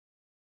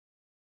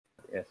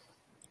Yes.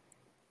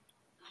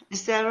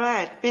 Is that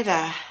right?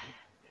 Better.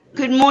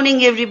 Good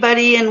morning,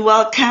 everybody, and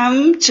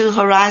welcome to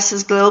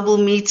Horizon's Global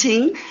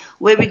Meeting,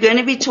 where we're going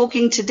to be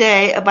talking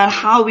today about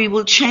how we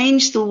will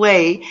change the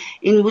way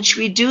in which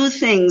we do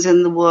things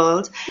in the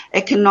world,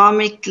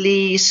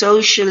 economically,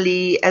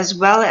 socially, as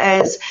well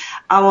as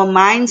our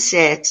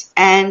mindset,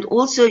 and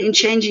also in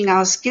changing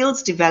our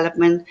skills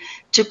development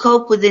to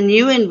cope with the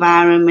new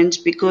environment,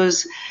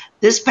 because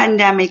this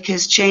pandemic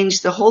has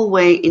changed the whole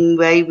way in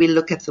way we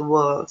look at the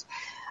world.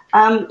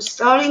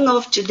 Starting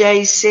off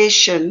today's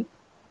session,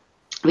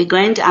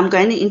 I'm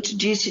going to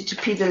introduce you to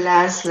Peter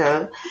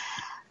Laszlo.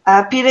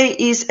 Peter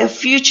is a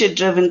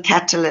future-driven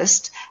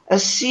catalyst, a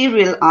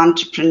serial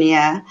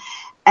entrepreneur,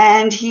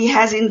 and he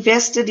has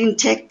invested in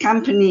tech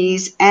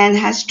companies and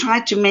has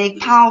tried to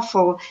make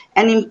powerful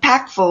and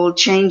impactful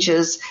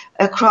changes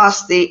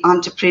across the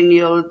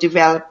entrepreneurial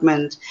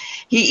development.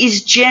 He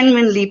is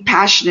genuinely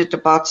passionate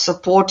about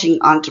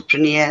supporting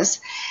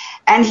entrepreneurs,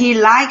 and he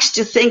likes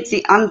to think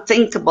the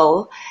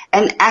unthinkable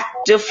and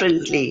act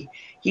differently.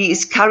 He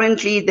is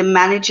currently the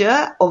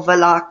manager of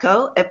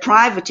Valaco, a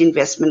private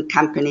investment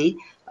company,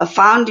 a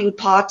founding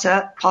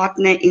partner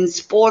in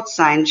Sports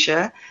Science,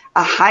 a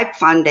Hype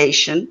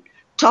Foundation,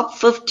 top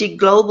 50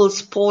 global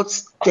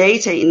sports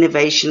data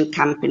innovation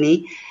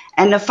company,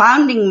 and a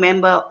founding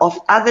member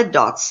of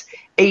Otherdots,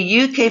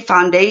 a UK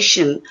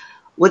foundation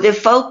with a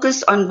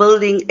focus on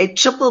building a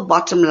triple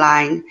bottom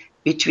line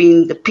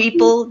between the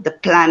people, the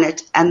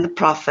planet, and the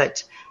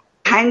profit.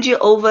 Hand you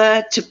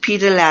over to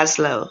Peter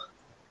Laszlo.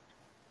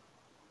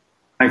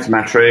 Thanks,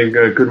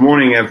 Mayshree. Good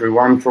morning,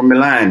 everyone from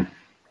Milan.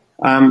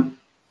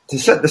 To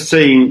set the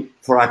scene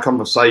for our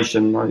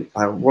conversation, what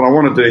I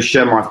want to do is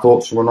share my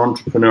thoughts from an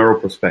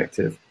entrepreneurial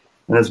perspective.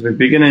 And as we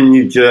begin a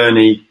new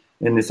journey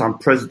in this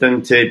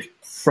unprecedented,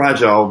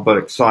 fragile, but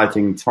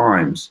exciting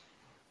times,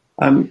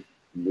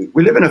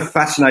 we live in a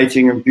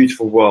fascinating and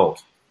beautiful world.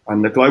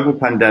 And the global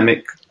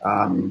pandemic,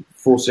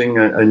 forcing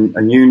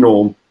a new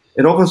norm,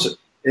 it offers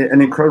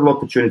an incredible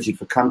opportunity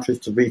for countries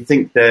to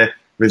rethink their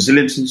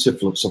resilience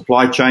of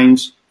supply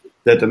chains,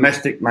 their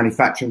domestic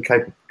manufacturing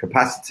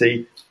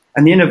capacity,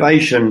 and the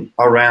innovation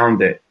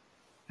around it.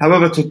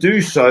 However, to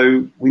do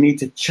so, we need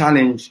to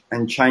challenge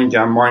and change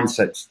our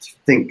mindsets to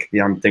think the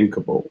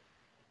unthinkable.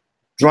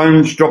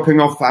 Drones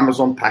dropping off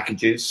Amazon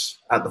packages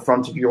at the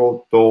front of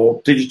your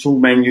door, digital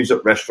menus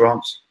at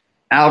restaurants,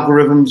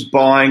 algorithms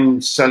buying,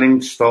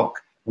 selling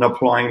stock and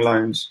applying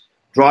loans,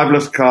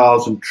 driverless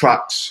cars and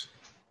trucks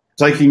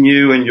taking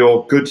you and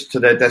your goods to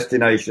their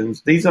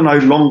destinations. These are no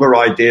longer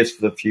ideas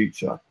for the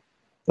future.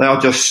 They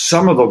are just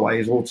some of the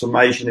ways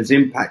automation is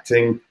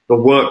impacting the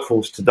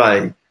workforce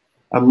today,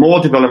 and more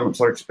developments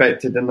are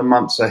expected in the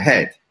months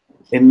ahead.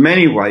 In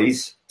many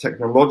ways,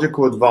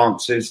 technological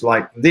advances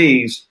like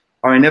these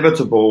are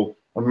inevitable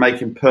and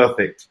making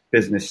perfect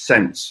business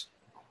sense.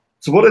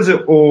 So what does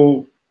it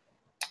all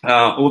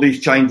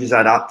these changes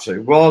add up to?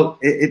 Well,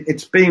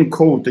 it's being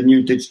called the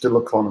new digital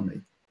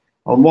economy.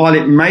 And while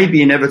it may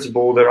be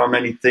inevitable, there are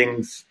many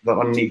things that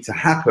need to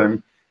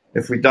happen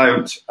if we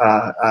don't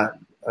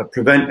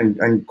prevent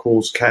and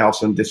cause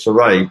chaos and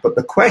disarray. But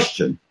the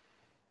question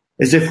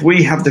is if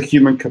we have the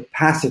human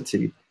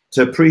capacity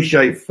to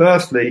appreciate,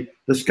 firstly,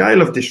 the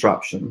scale of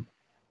disruption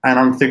and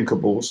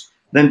unthinkables,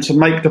 then to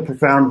make the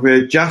profound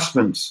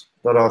readjustments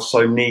that are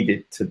so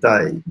needed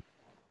today.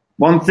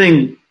 One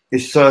thing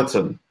is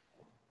certain,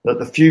 that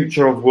the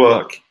future of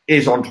work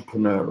is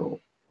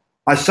entrepreneurial.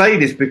 I say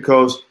this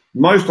because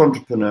most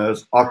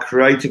entrepreneurs are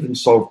creative and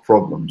solve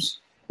problems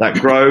that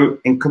grow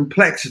in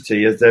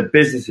complexity as their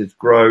businesses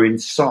grow in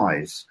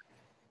size.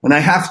 And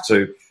they have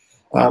to.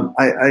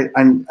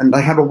 And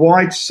they have a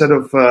wide set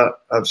of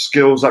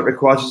skills that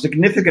requires a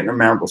significant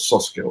amount of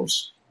soft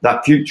skills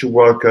that future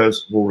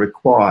workers will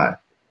require.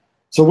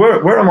 So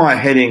where am I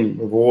heading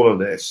with all of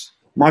this?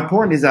 My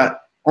point is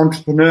that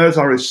entrepreneurs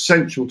are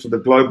essential to the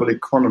global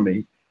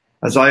economy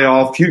as they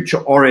are future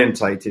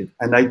orientated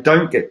and they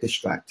don't get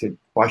distracted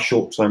by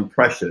short-term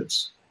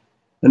pressures.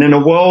 And in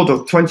a world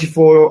of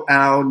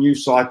 24-hour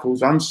news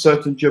cycles,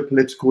 uncertain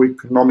geopolitical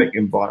economic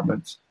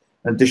environments,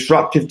 and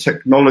disruptive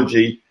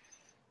technology,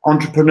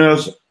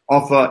 entrepreneurs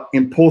offer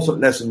important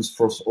lessons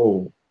for us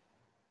all.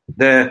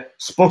 They're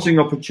spotting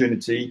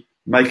opportunity,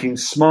 making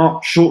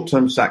smart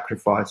short-term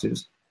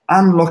sacrifices,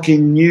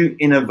 unlocking new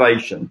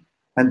innovation,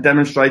 and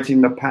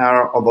demonstrating the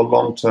power of a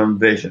long-term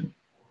vision.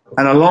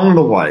 And along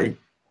the way,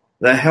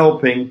 they're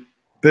helping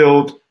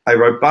build a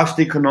robust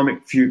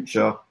economic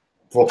future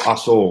for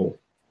us all.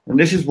 And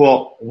this is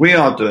what we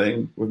are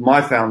doing with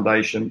my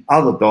foundation,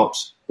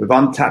 Otherdots, with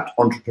untapped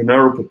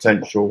entrepreneurial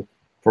potential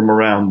from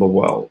around the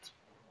world.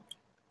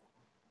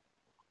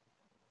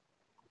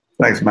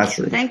 Thanks,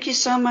 Mayshree. Thank you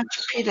so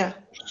much, Peter.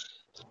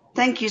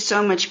 Thank you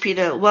so much,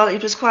 Peter. Well,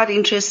 it was quite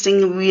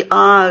interesting. We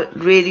are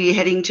really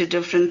heading to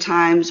different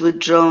times with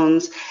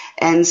drones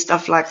and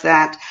stuff like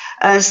that.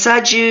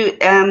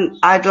 Shaju,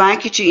 I'd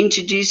like you to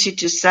introduce you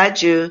to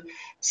Shaju.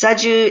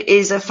 Shaju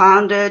is a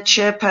founder,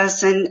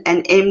 chairperson,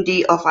 and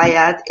MD of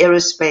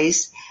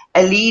Aerospace,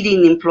 a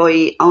leading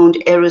employee-owned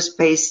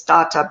aerospace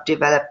startup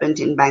development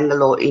in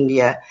Bangalore,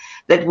 India,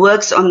 that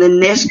works on the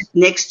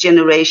next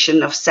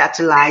generation of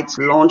satellites,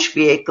 launch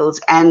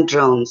vehicles, and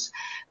drones.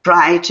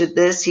 Prior to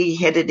this, he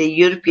headed a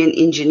European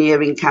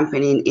engineering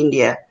company in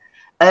India.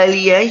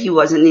 Earlier, he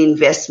was an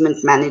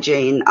investment manager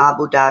in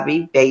Abu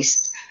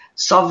Dhabi-based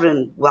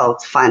sovereign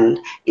wealth fund,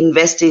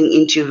 investing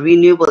into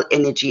renewable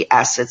energy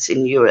assets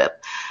in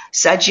Europe.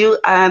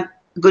 Shaju,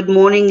 good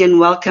morning and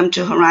welcome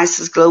to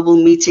Horizons Global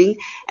Meeting.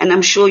 And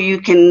I'm sure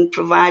you can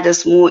provide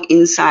us more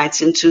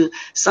insights into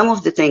some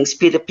of the things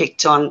Peter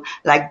picked on,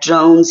 like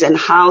drones and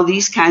how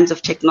these kinds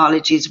of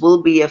technologies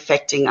will be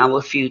affecting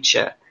our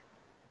future.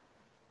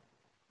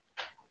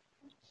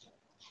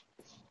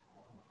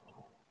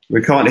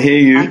 We can't hear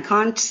you. I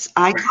can't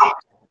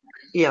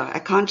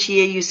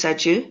hear you,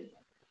 Shaju.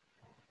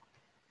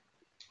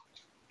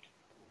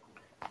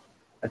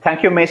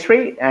 Thank you,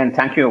 Mayshree, and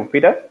thank you,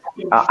 Peter.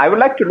 I would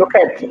like to look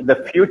at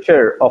the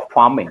future of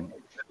farming,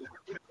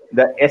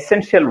 the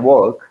essential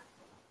work,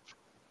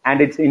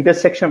 and its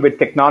intersection with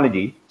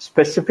technology,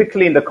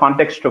 specifically in the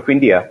context of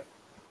India,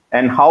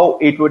 and how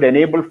it would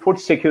enable food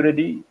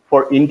security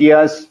for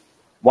India's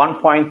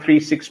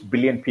 1.36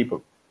 billion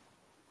people.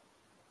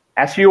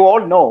 As you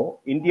all know,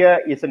 India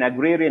is an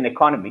agrarian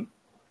economy.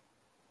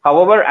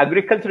 However,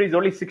 agriculture is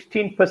only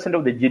 16%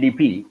 of the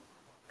GDP,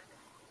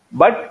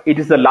 but it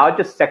is the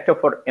largest sector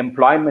for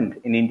employment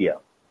in India.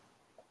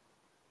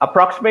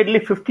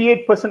 Approximately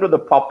 58% of the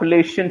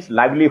population's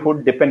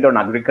livelihood depend on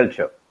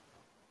agriculture.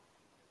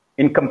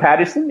 In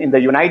comparison, in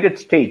the United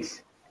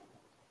States,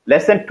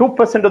 less than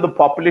 2% of the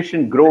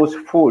population grows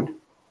food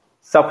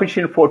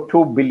sufficient for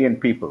 2 billion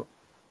people.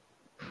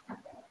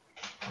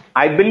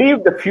 I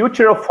believe the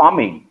future of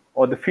farming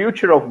or the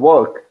future of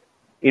work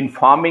in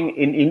farming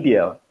in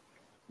India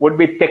would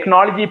be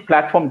technology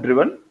platform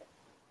driven,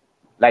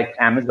 like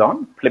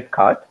Amazon,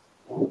 Flipkart,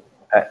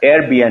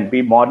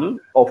 Airbnb model,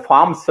 or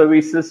farm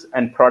services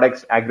and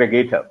products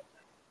aggregator.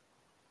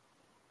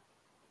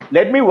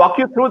 Let me walk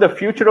you through the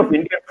future of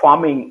Indian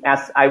farming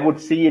as I would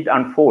see it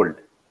unfold.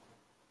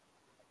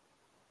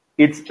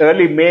 It's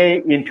early May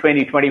in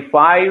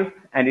 2025,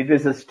 and it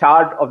is the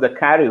start of the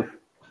Kharif,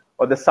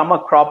 or the summer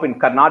crop in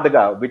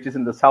Karnataka, which is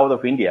in the south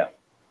of India.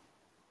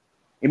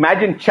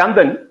 Imagine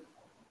Chandan,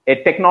 a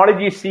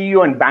technology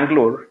CEO in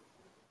Bangalore,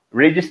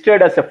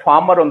 registered as a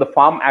farmer on the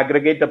farm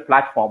aggregator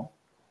platform,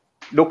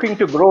 looking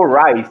to grow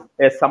rice,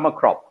 a summer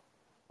crop.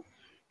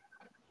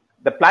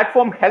 The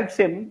platform helps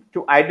him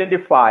to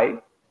identify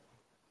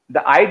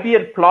the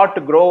ideal plot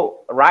to grow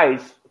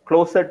rice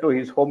closer to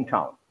his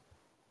hometown.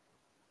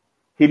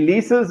 He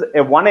leases a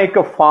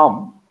 1-acre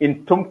farm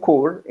in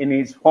Tumkur in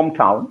his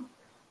hometown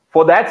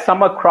for that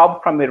summer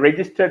crop from a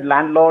registered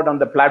landlord on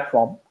the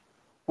platform,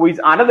 who is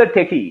another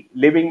techie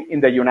living in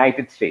the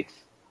United States.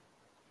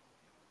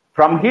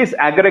 From his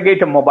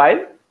aggregator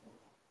mobile,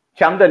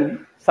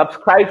 Chandan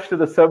subscribes to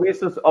the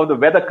services of the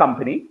weather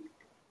company,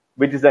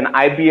 which is an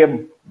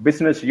IBM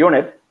business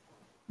unit,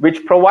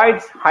 which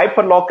provides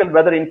hyperlocal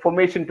weather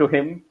information to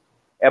him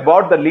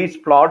about the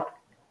leased plot,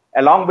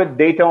 along with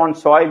data on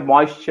soil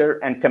moisture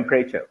and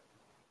temperature.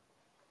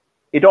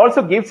 It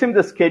also gives him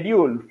the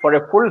schedule for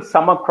a full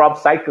summer crop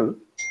cycle,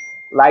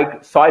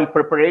 like soil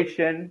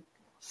preparation,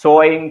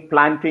 sowing,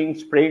 planting,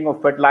 spraying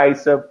of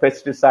fertilizer,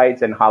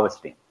 pesticides, and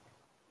harvesting.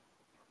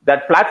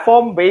 That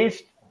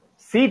platform-based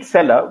seed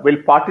seller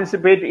will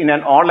participate in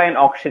an online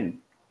auction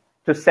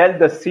to sell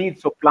the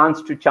seeds of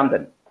plants to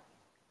Chandan.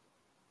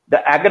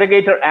 The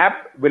aggregator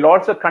app will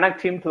also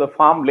connect him to the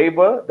farm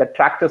labor, the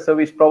tractor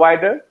service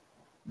provider,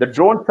 the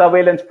drone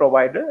surveillance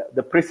provider,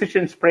 the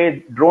precision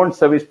spray drone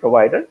service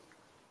provider,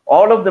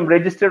 all of them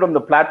registered on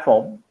the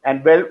platform,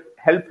 and will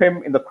help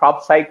him in the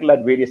crop cycle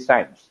at various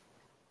times.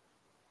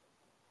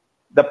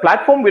 The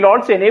platform will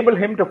also enable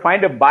him to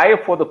find a buyer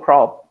for the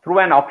crop through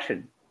an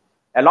auction,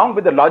 along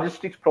with the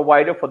logistics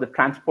provider for the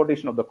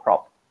transportation of the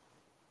crop.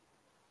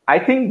 I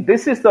think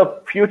this is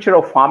the future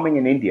of farming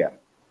in India.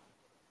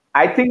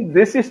 I think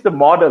this is the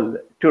model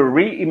to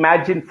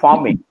reimagine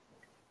farming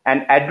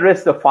and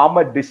address the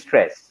farmer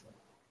distress.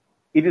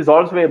 It is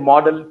also a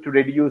model to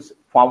reduce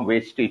farm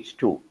wastage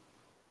too.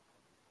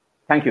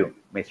 Thank you,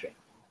 Mayshree.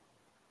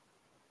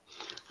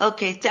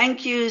 Okay,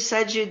 thank you,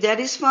 Shaju. That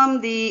is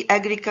from the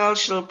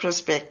agricultural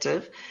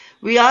perspective.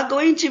 We are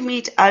going to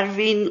meet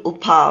Arvind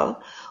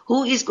Uppal,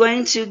 who is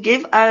going to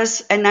give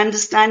us an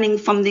understanding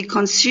from the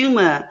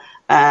consumer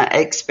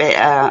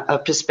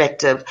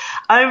perspective.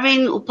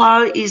 Arvind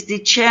Uppal is the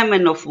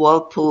chairman of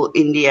Whirlpool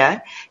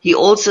India. He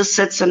also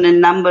sits on a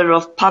number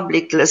of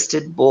public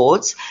listed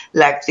boards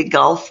like the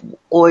Gulf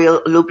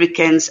Oil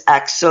Lubricants,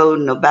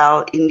 Axo,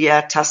 Nobel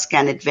India,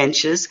 Tuscan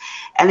Adventures,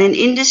 and an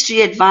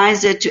industry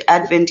advisor to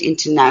Advent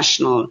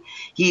International.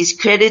 He is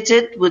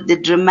credited with the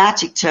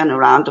dramatic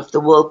turnaround of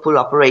the Whirlpool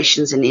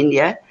operations in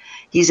India.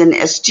 He's an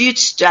astute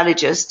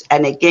strategist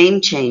and a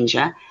game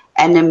changer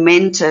and a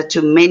mentor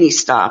to many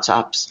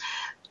startups.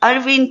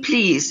 Arvind,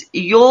 please,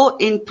 your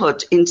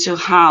input into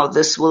how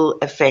this will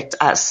affect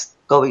us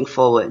going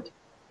forward.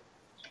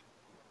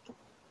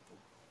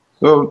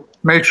 So,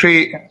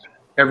 Mayshree,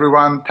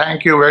 everyone.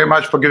 Thank you very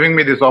much for giving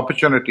me this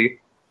opportunity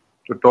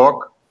to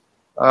talk.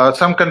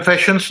 Some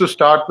confessions to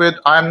start with.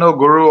 I'm no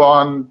guru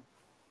on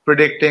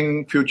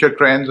predicting future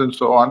trends and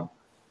so on.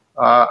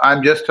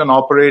 I'm just an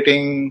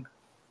operating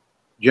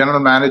general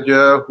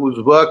manager who's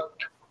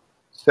worked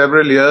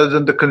several years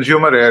in the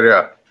consumer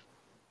area.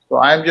 So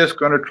I'm just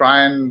going to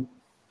try and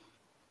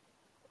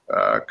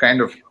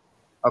kind of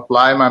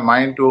apply my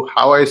mind to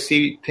how I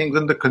see things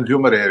in the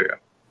consumer area.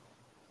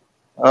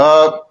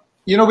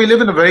 We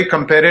live in a very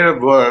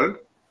competitive world,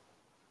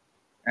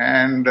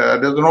 and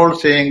there's an old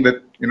saying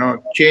that,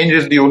 change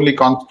is the only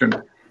constant.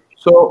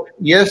 So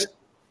yes,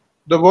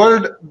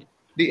 the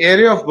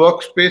area of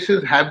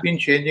workspaces have been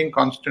changing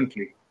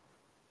constantly.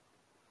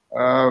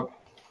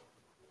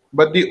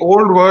 But the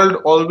old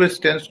world always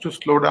tends to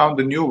slow down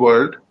the new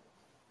world.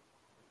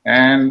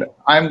 And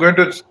I'm going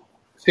to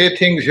say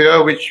things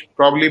here which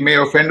probably may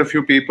offend a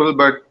few people,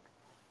 but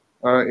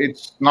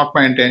it's not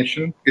my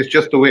intention. It's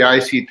just the way I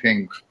see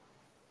things.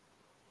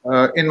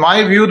 In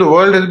my view, the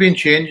world has been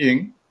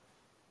changing,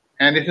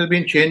 and it has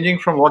been changing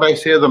from what I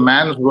say as a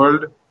man's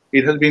world.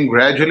 It has been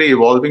gradually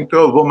evolving to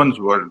a woman's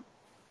world.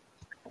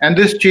 And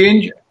this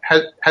change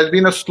has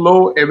been a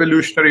slow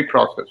evolutionary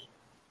process.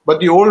 But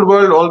the old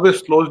world always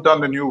slows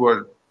down the new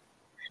world.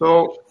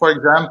 So, for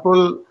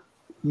example,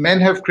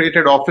 men have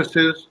created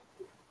offices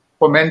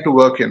for men to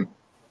work in.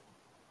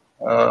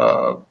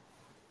 But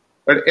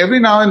every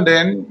now and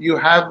then you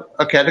have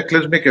a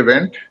cataclysmic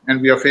event,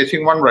 and we are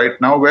facing one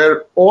right now,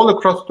 where all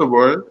across the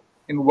world,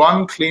 in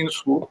one clean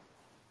swoop,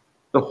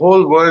 the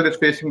whole world is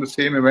facing the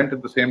same event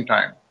at the same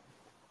time.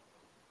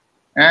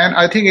 And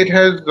I think it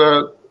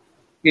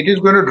is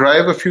going to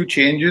drive a few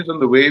changes in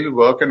the way we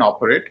work and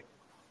operate,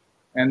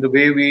 and the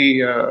way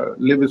we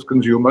live as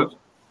consumers.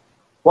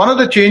 One of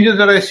the changes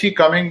that I see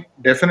coming,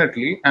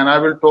 definitely, and I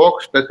will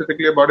talk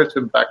specifically about its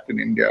impact in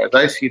India, as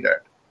I see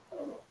that.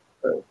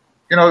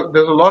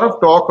 There's a lot of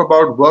talk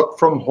about work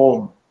from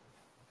home.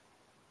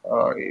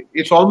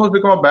 It's almost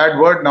become a bad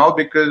word now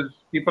because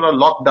people are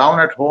locked down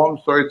at home,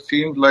 so it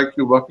seems like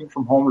you're working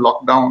from home,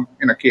 locked down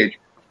in a cage.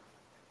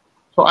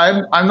 So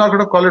I'm not going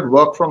to call it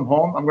work from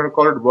home. I'm going to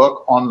call it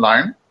work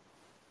online.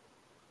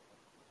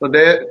 So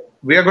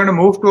we are going to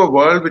move to a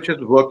world which is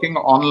working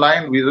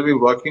online vis-a-vis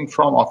working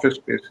from office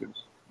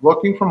spaces.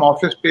 Working from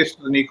office space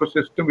is an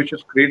ecosystem which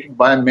is created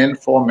by men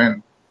for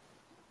men.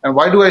 And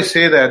why do I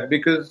say that?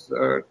 Because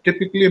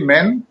typically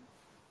men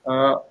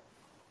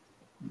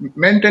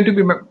tend to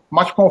be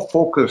much more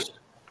focused.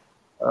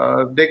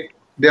 They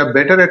are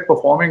better at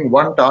performing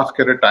one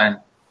task at a time.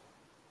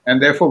 And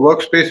therefore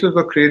workspaces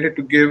were created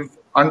to give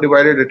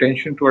undivided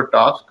attention to a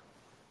task.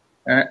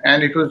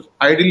 And it was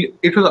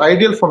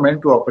ideal for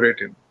men to operate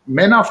in.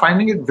 Men are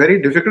finding it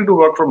very difficult to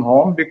work from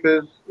home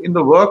because in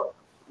the work,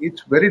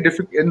 it's very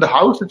difficult. In the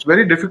house, it's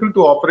very difficult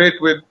to operate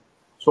with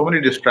so many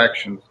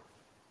distractions.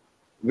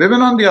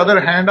 Women, on the other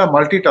hand, are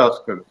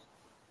multitaskers.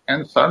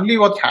 And suddenly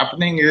what's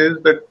happening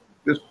is that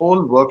this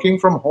whole working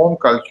from home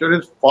culture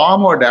is far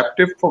more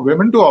adaptive for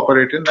women to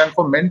operate in than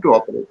for men to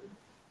operate in.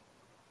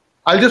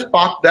 I'll just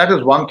park that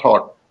as one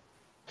thought.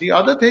 The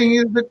other thing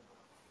is that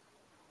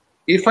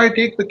if I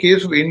take the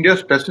case of India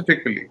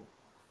specifically,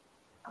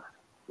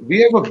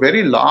 we have a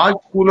very large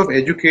pool of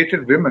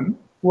educated women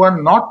who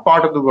are not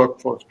part of the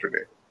workforce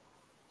today,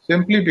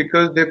 simply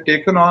because they've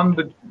taken on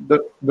the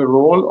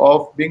role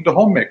of being the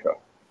homemaker.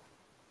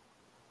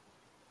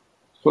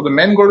 So the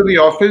men go to the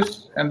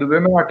office and the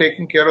women are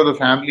taking care of the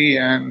family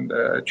and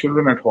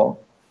children at home.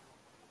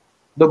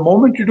 The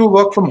moment you do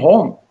work from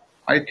home,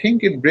 I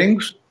think it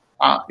brings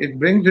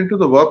into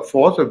the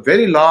workforce a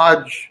very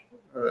large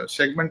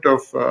segment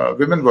of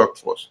women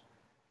workforce.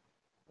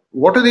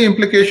 What are the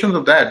implications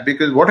of that?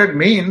 Because what it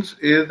means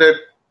is that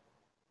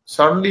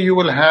suddenly you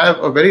will have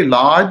a very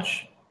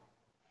large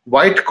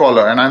white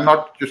collar, and I'm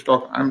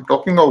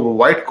talking of a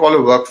white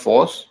collar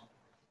workforce,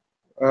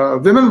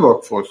 women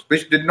workforce,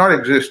 which did not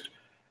exist.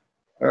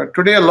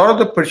 Today, a lot of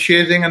the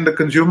purchasing and the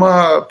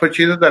consumer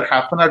purchases that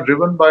happen are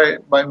driven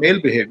by male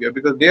behavior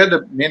because they are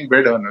the main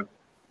bread earners.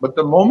 But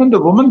the moment the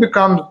woman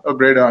becomes a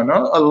bread earner,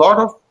 a lot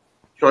of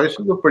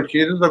choices of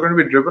purchases are going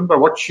to be driven by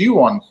what she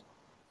wants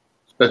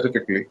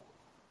specifically.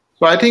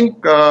 So I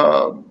think there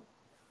are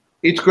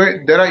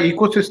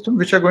ecosystems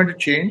which are going to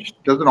change.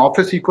 There's an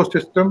office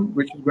ecosystem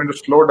which is going to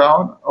slow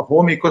down, a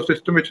home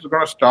ecosystem which is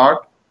going to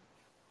start.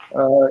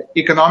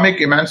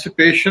 Economic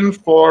emancipation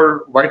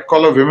for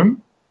white-collar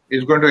women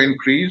is going to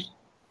increase.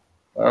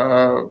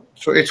 So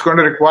it's going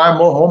to require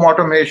more home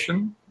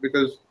automation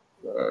because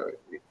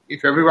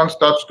if everyone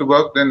starts to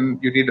work, then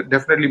you need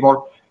definitely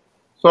more.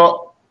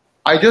 So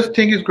I just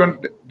think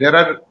there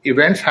are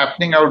events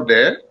happening out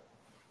there.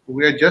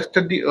 We are just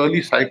at the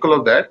early cycle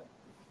of that.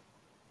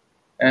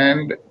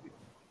 And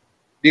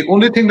the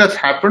only thing that's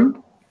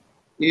happened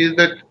is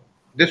that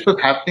this was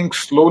happening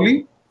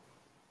slowly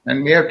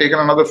and may have taken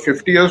another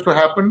 50 years to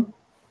happen.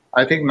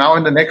 I think now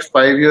in the next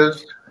 5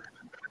 years,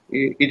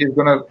 it is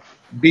going to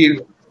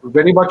be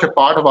very much a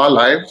part of our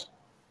lives.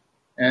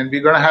 And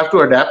we're going to have to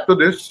adapt to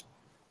this.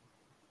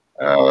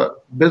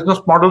 Business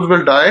models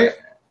will die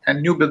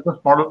and new business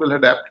models will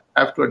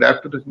have to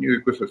adapt to this new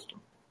ecosystem.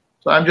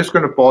 So I'm just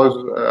going to pause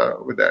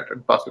with that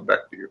and pass it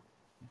back to you.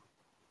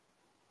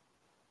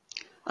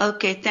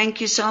 Okay,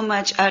 thank you so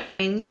much,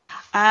 Arvind.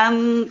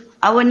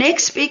 Our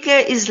next speaker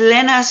is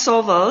Lene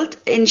Søvold,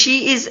 and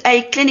she is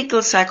a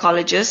clinical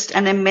psychologist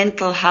and a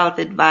mental health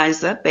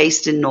advisor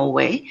based in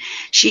Norway.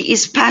 She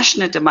is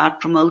passionate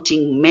about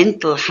promoting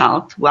mental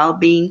health,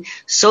 well-being,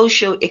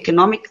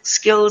 socio-economic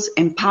skills,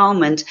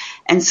 empowerment,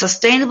 and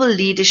sustainable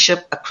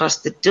leadership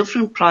across the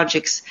different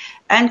projects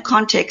and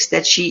contexts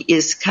that she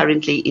is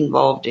currently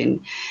involved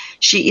in.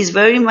 She is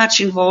very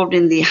much involved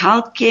in the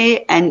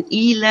healthcare and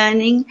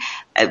e-learning,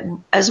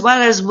 as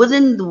well as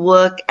within the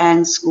work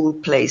and school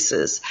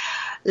places.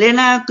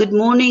 Lene, good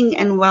morning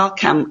and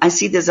welcome. I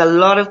see there's a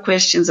lot of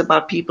questions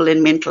about people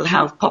in mental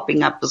health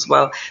popping up as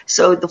well.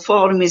 So the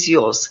forum is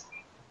yours.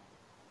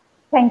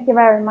 Thank you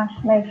very much,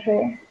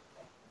 Mayshree.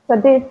 So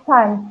these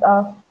times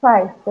of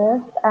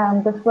crisis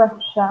and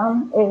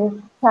disruption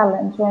is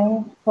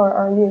challenging for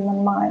our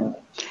human mind.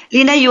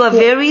 Lene, you are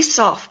very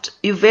soft.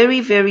 You're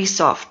very, very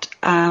soft.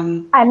 I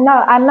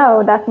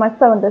know that my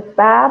sound is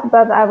bad,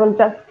 but I will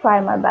just try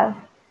my best.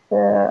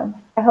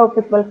 I hope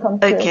it will come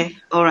through. Okay,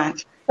 all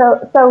right.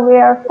 So we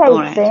are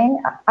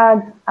facing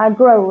a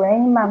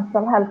growing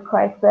mental health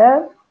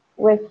crisis,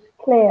 which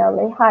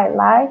clearly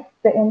highlights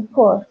the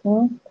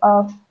importance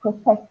of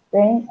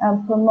protecting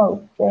and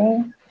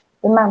promoting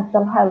the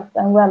mental health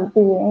and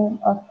well-being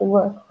of the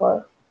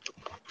workforce.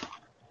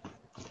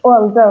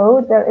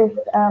 Although there is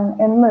an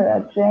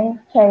emerging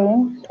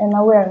change in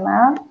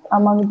awareness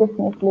among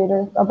business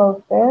leaders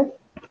about this,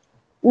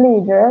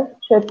 leaders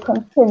should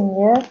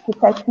continue to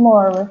take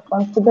more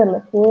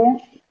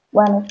responsibility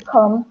when it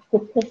comes to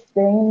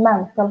putting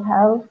mental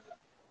health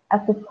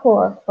at the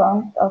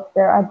forefront of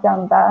their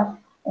agenda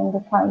in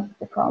the times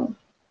to come.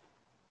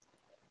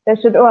 They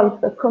should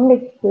also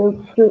commit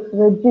to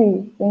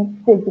reducing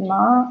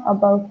stigma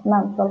about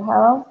mental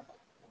health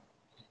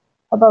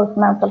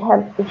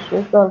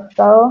issues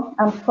also,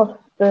 and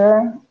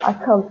foster a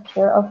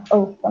culture of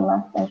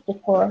openness and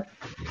support.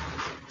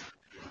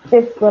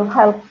 This will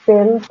help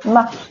build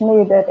much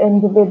needed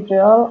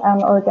individual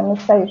and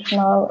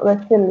organizational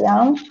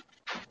resilience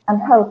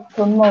and help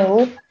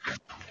promote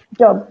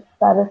job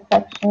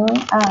satisfaction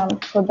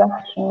and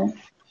production.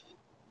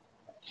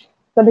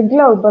 So the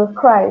global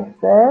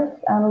crisis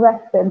and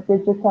rapid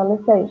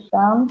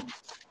digitalization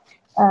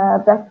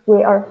that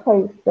we are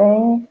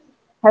facing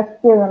has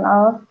given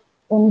us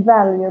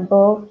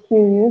invaluable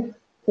cues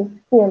to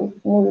skills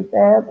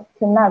needed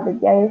to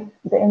navigate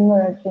the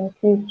emerging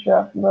future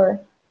of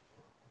work.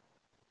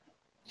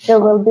 There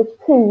will be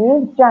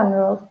 2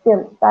 general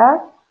skill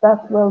sets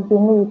that will be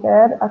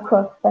needed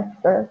across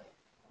sectors.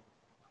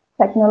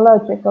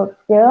 Technological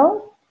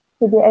skills,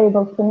 to be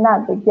able to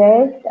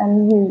navigate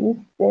and use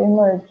the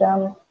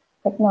emerging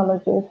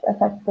technologies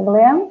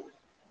effectively,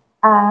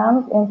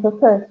 and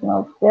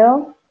interpersonal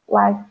skills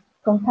like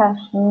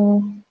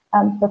compassion,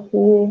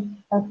 empathy,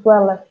 as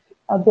well as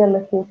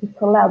ability to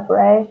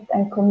collaborate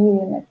and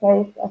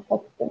communicate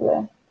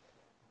effectively.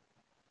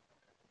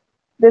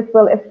 This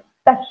will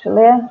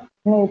especially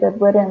be needed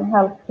within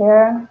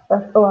healthcare,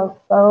 but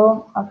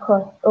also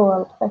across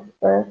all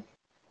sectors.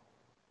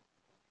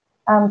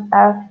 And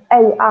as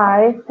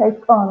AI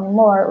takes on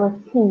more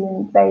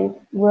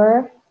routine-based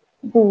work,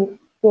 these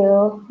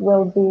skills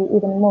will be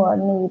even more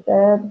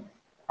needed,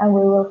 and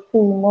we will see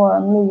more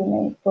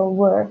meaningful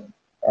work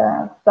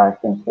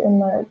starting to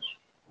emerge.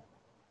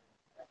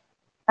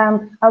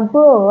 And a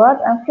broad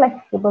and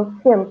flexible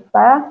skill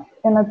set,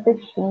 in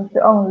addition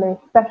to only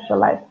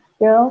specialized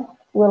skills,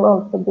 will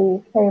also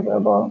be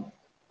favorable.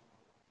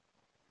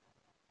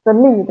 The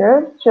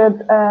leaders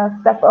should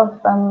step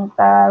up and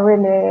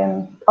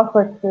really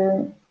offer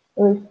to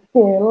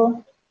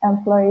reskill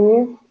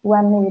employees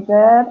when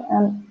needed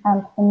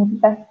and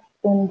invest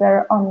in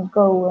their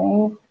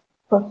ongoing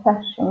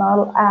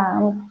professional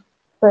and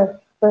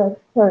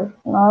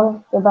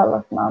personal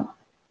development.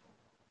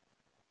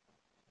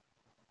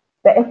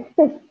 The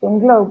existing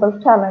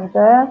global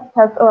challenges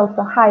has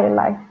also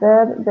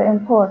highlighted the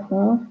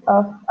importance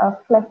of a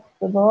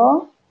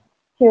flexible,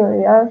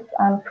 curious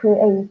and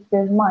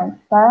creative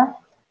mindset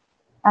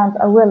and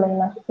a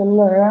willingness to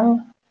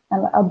learn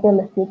and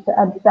ability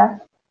to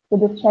adapt to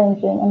the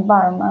changing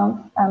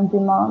environment and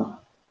demands.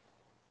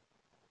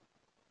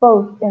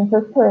 Both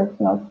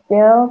interpersonal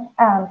skills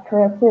and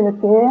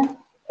creativity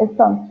is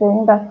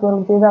something that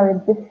will be very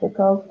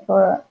difficult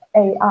for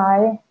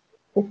AI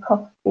to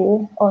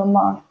copy or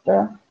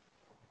master.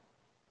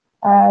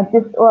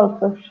 This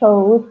also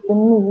shows the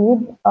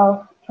need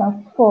of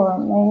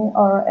transforming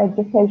our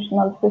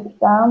educational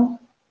system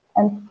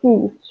and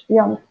teach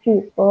young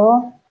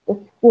people the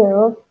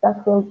skills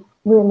that will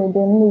really be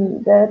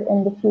needed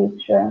in the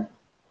future.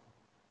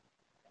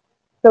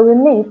 So we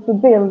need to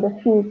build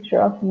a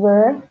future of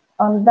work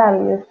on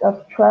values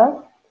of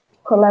trust,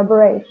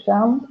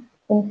 collaboration,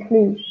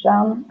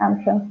 inclusion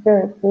and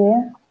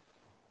transparency,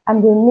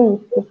 and we need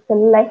to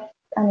select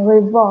and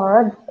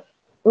reward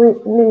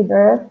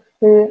leaders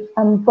who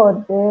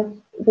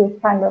embody these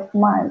kind of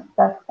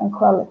mindsets and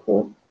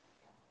qualities.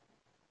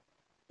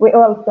 We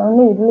also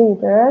need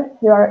leaders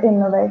who are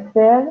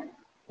innovative,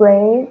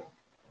 brave,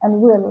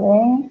 and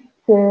willing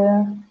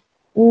to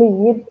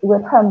lead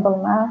with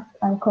humbleness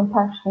and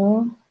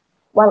compassion,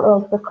 while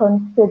also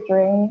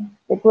considering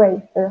the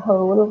greater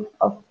whole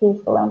of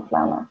people and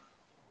planet.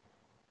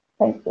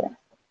 Thank you.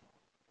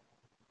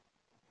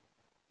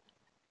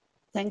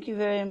 Thank you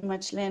very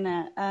much,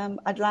 Lene.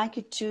 I'd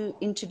like to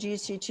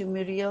introduce you to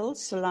Murièle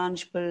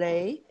Solange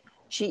Bolay.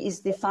 She is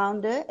the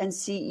founder and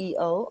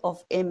CEO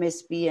of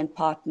MSB and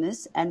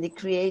Partners and the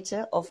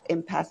creator of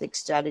Empathic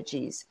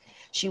Strategies.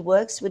 She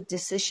works with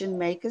decision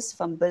makers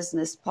from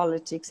business,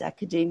 politics,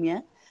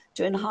 academia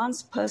to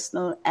enhance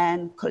personal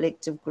and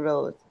collective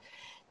growth.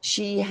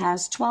 She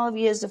has 12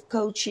 years of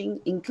coaching,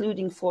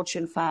 including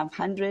Fortune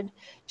 500.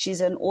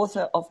 She's an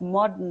author of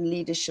Modern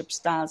Leadership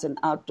Styles and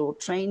Outdoor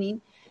Training.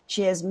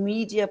 She has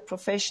media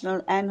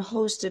professional and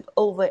hosted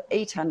over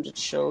 800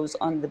 shows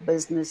on the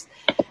business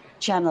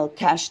channel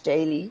Cash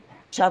Daily,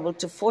 traveled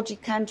to 40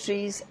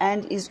 countries,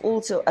 and is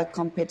also a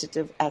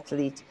competitive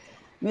athlete.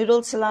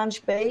 Murièle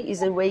Solange Bay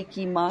is a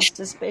Reiki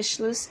master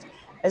specialist,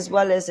 as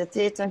well as a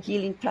theta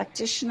healing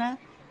practitioner,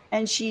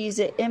 and she is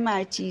a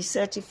MIT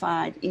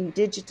certified in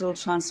digital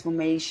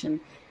transformation,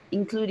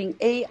 including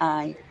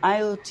AI,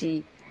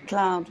 IoT,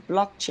 cloud,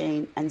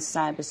 blockchain, and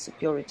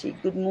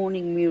cybersecurity. Good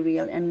morning,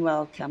 Murièle, and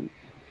welcome.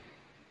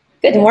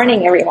 Good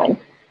morning, everyone.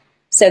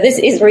 So this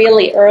is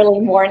really early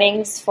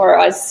mornings for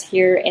us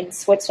here in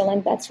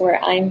Switzerland. That's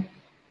where I'm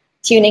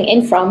tuning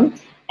in from.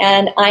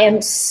 And I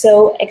am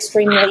so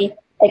extremely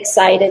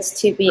excited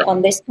to be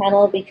on this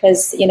panel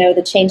because, you know,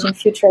 the changing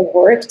future of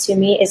work to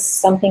me is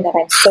something that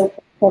I'm so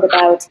passionate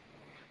about,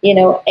 you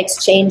know,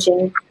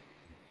 exchanging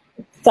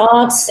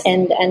thoughts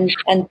and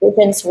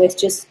visions with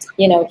just,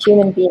 you know,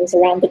 human beings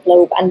around the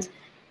globe. And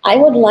I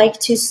would like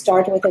to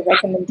start with a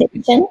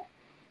recommendation.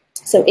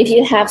 So if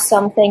you have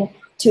something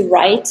to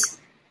write,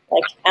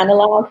 like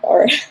analog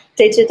or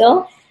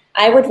digital,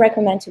 I would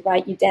recommend to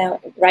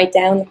write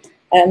down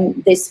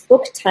this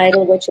book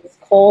title, which is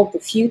called The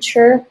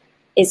Future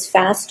is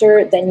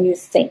Faster Than You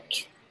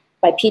Think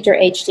by Peter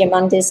H.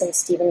 Diamandis and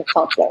Stephen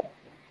Kotler.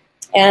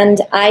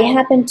 And I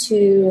happened to,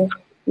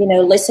 you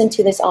know, listen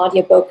to this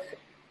audiobook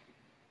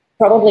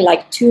probably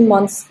like 2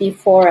 months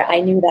before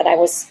I knew that I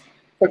was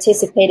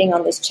participating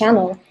on this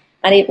channel.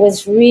 And it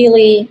was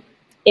really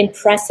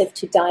impressive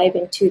to dive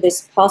into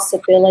this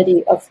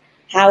possibility of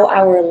how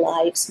our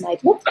lives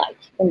might look like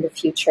in the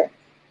future.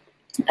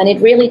 And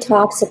it really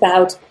talks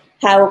about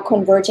how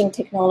converging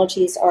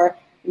technologies are,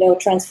 you know,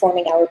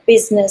 transforming our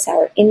business,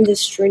 our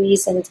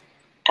industries, and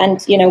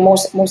you know,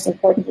 most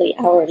importantly,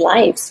 our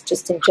lives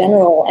just in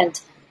general. And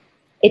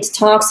it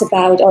talks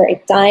about, or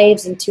it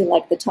dives into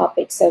like the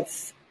topics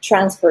of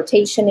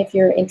transportation, if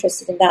you're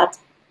interested in that,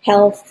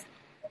 health,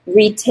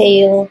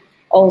 retail,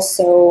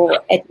 also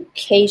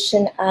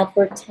education,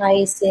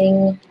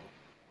 advertising,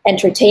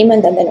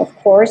 entertainment, and then of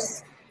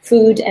course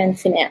food and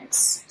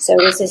finance. So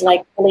this is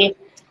like really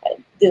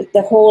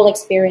the whole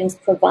experience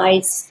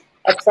provides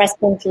a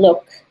present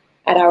look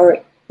at our,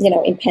 you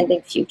know,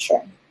 impending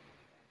future.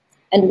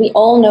 And we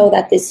all know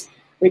that this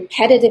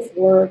repetitive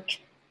work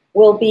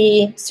will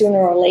be sooner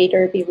or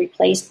later be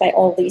replaced by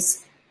all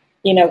these,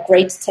 you know,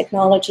 great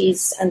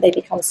technologies, and they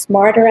become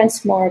smarter and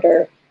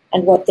smarter.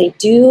 And what they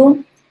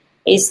do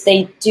is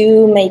they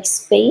do make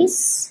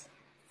space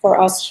for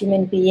us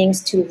human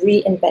beings to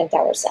reinvent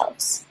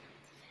ourselves.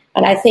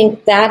 And I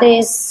think that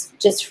is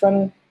just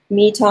from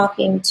me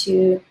talking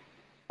to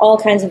all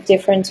kinds of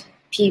different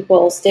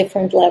peoples,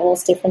 different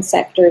levels, different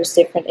sectors,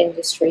 different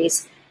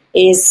industries,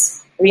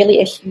 is really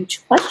a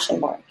huge question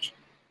mark.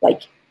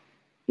 Like,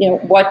 you know,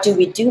 what do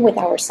we do with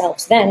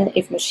ourselves then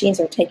if machines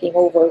are taking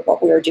over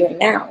what we are doing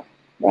now,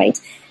 right?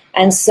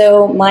 And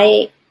so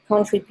my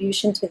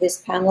contribution to this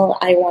panel,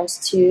 I want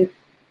to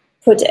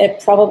put a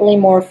probably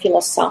more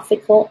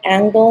philosophical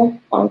angle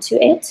onto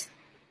it.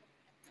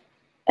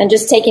 And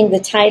just taking the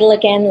title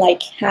again,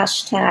 like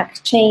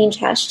hashtag change,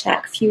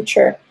 hashtag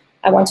future,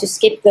 I want to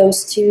skip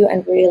those two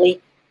and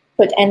really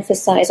put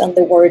emphasis on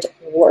the word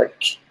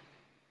work.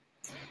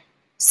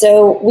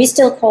 So we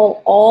still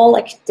call all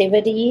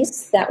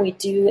activities that we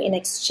do in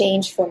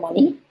exchange for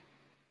money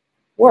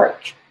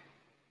work.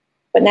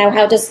 But now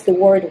how does the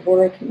word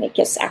work make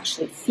us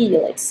actually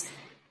feel? It's,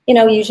 you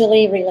know,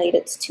 usually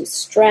related to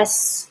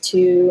stress,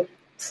 to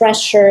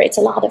pressure. It's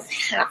a lot of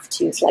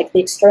have-tos, like the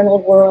external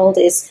world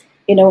is,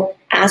 you know,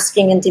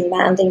 asking and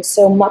demanding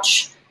so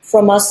much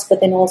from us, but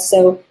then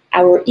also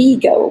our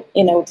ego,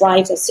 you know,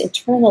 drives us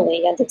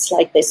internally. And it's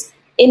like this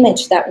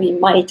image that we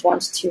might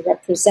want to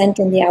represent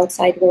in the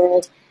outside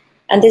world.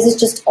 And this is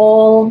just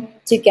all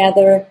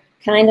together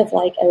kind of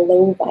like a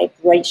low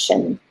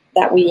vibration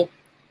that we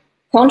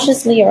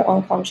consciously or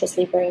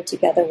unconsciously bring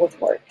together with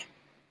work.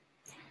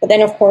 But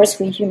then, of course,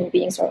 we human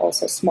beings are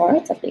also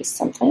smart, at least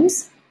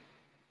sometimes.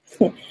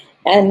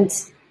 And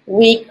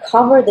we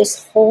cover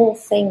this whole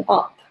thing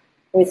up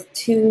with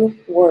 2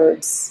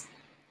 words.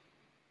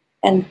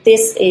 And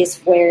this is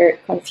where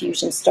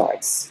confusion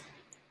starts.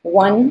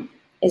 One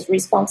is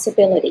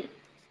responsibility,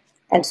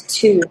 and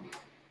 2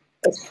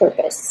 is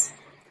purpose.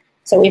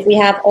 So if we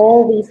have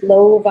all these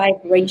low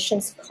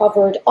vibrations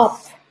covered up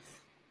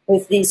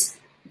with these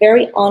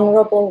very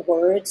honorable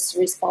words,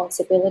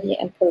 responsibility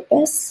and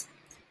purpose,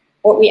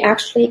 what we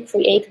actually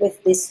create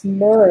with this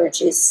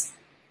merge is,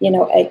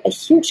 a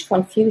huge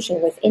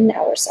confusion within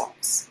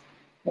ourselves,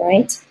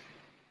 right?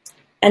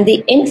 And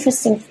the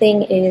interesting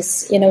thing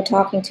is,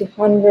 talking to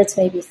hundreds,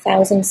 maybe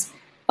thousands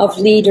of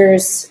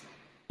leaders,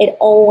 it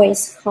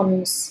always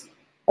comes,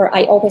 or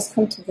I always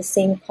come to the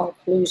same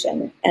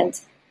conclusion. And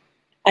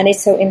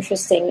it's so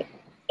interesting.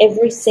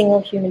 Every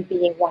single human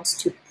being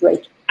wants to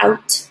break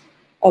out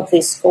of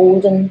this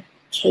golden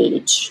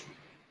cage.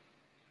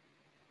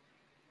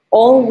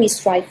 All we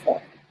strive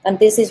for, and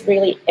this is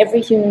really,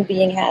 every human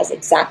being has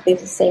exactly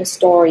the same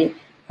story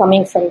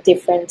coming from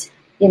different,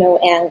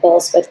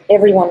 angles, but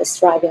everyone is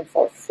striving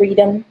for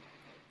freedom,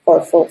 for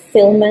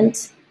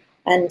fulfillment,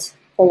 and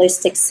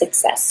holistic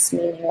success,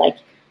 meaning like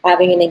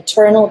having an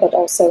internal but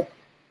also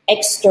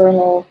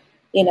external,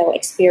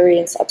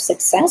 experience of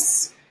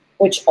success,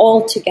 which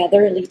all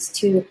together leads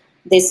to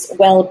this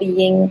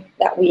well-being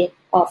that we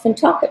often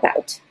talk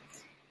about.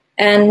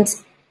 And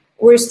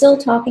we're still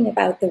talking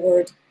about the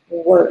word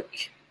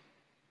work.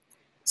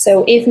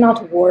 So if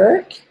not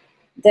work,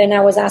 then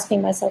I was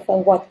asking myself,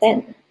 well, what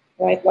then,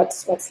 right?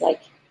 What's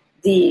like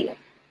the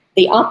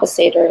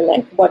opposite, or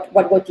like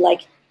what would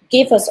like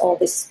give us all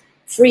this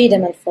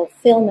freedom and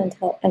fulfillment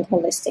and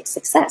holistic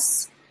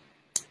success?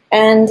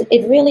 And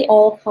it really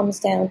all comes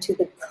down to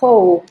the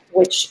co,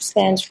 which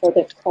stands for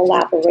the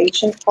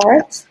collaboration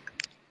part,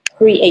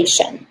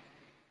 creation,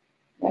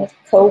 right?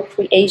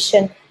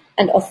 Co-creation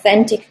and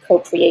authentic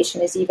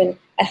co-creation is even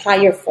a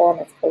higher form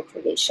of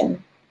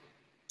co-creation,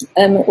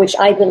 which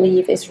I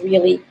believe is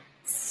really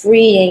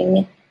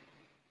freeing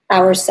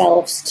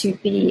ourselves to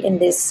be in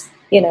this,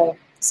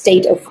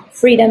 state of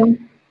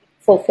freedom,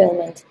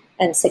 fulfillment,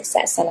 and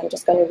success. And I'm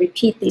just going to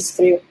repeat these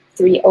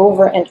three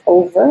over and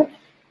over,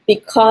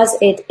 because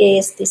it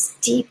is this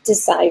deep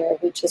desire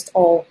we just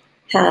all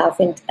have.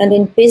 And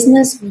in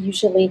business, we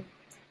usually,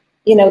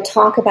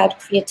 talk about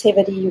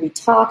creativity, we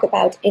talk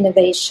about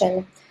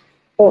innovation.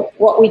 But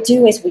what we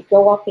do is we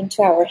go up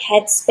into our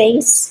head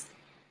space,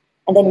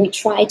 and then we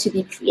try to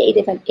be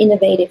creative and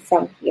innovative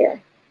from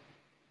here.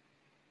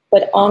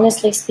 But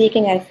honestly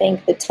speaking, I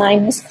think the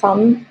time has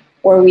come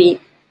where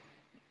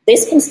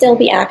this can still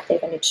be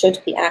active, and it should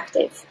be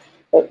active.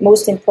 But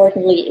most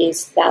importantly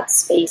is that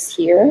space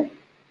here.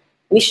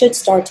 We should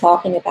start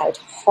talking about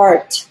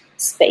heart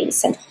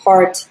space and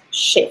heart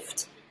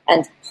shift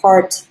and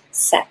heart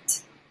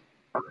set.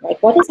 Right?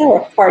 What is our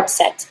heart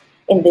set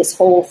in this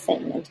whole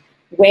thing, and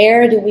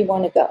where do we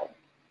want to go?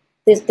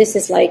 This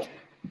is like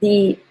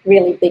the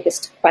really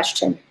biggest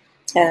question.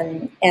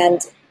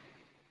 And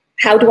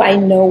how do I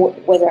know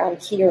whether I'm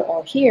here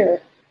or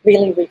here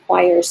really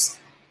requires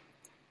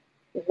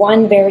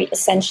one very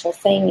essential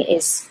thing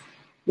is,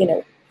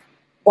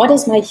 what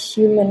is my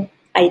human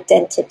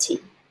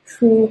identity?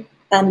 Who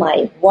am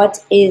I?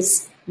 What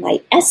is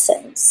my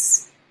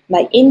essence?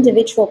 My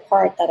individual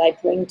part that I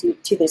bring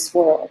to this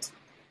world?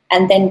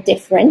 And then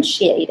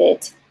differentiate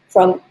it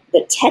from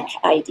the tech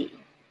ID,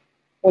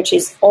 which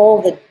is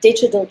all the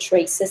digital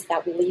traces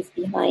that we leave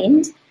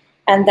behind,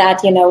 and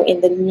that, in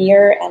the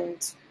near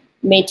and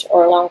mid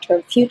or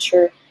long-term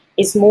future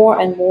is more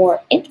and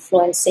more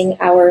influencing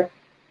our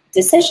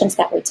decisions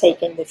that we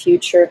take in the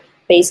future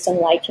based on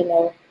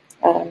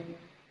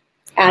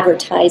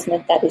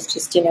advertisement that is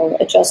just,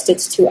 adjusted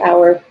to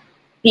our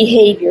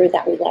behavior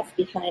that we left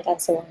behind,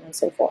 and so on and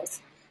so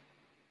forth.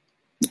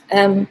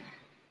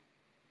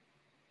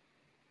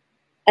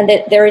 And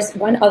that there is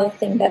one other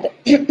thing that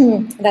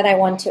that I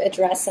want to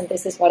address, and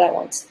this is what I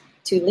want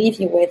to leave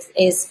you with,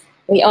 is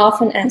we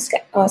often ask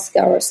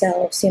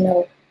ourselves,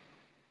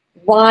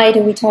 why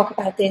do we talk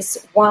about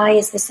this? Why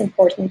is this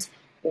important?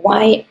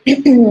 Why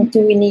do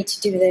we need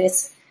to do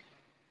this?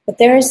 But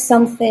there is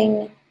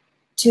something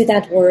to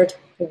that word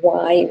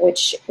why,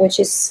 which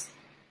is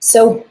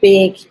so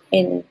big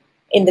in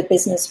the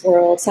business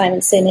world.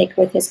 Simon Sinek,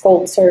 with his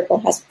golden circle,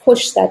 has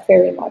pushed that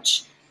very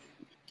much.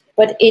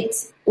 But it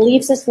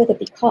leaves us with a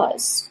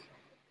because.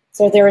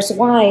 So there is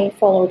why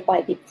followed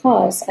by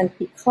because, and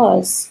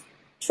because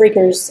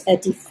triggers a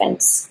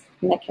defense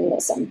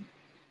mechanism.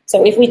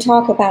 So if we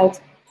talk about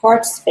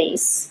heart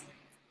space,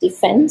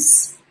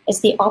 defense is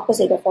the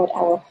opposite of what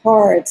our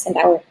hearts and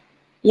our,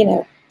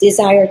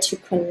 desire to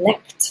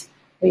connect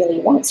really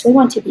wants. We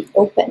want to be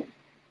open.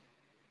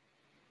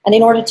 And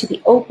in order to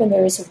be open,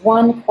 there is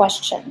one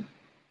question.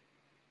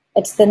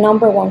 It's the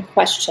number one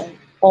question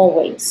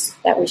always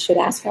that we should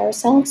ask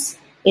ourselves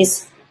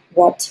is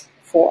what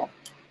for?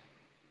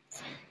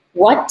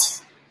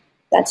 What?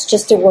 That's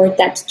just a word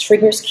that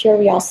triggers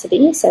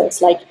curiosity. So it's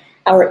like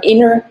our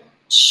inner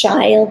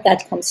child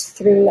that comes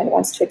through and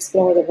wants to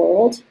explore the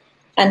world.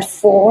 And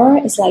for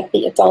is like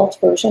the adult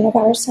version of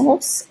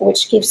ourselves,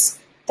 which gives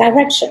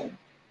direction,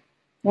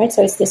 right?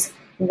 So it's this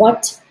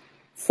what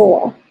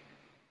for.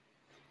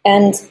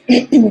 And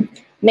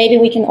maybe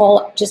we can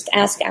all just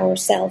ask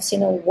ourselves,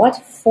 what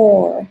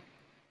for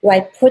do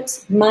I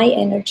put my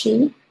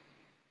energy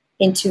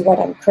into what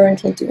I'm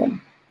currently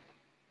doing?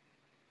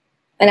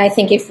 And I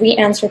think if we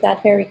answer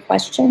that very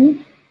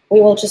question,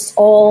 we will just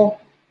all,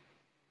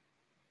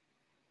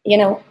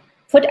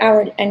 put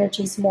our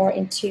energies more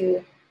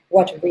into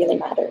what really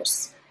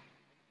matters.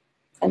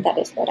 And that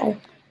is what I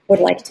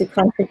would like to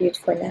contribute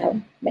for now,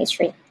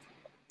 Mayshree.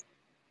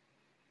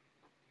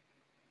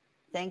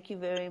 Thank you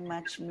very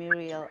much,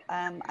 Muriel.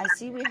 I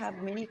see we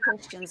have many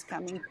questions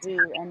coming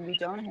through and we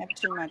don't have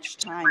too much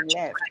time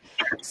left.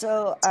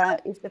 So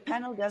if the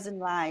panel doesn't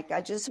like,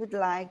 I just would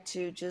like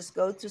to just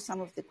go through some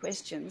of the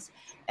questions,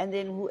 and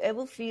then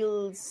whoever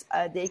feels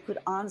they could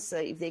answer,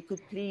 if they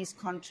could please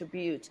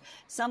contribute.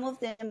 Some of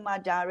them are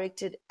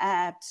directed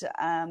at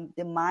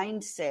the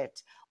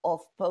mindset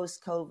of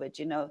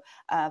post-COVID,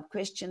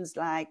 questions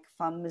like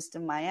from Mr.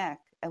 Mayak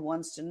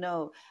wants to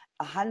know,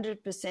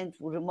 100%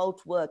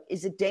 remote work,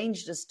 is it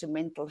dangerous to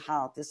mental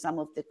health? Is some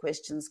of the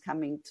questions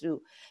coming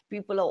through.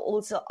 People are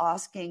also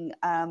asking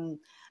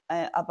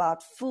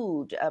about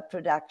food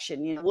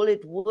production. Will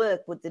it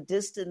work with the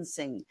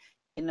distancing?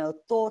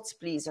 Thoughts,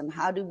 please, on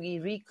how do we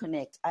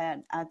reconnect?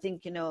 And I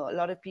think, a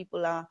lot of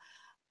people are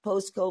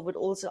post-COVID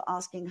also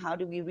asking, how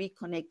do we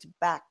reconnect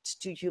back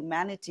to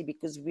humanity?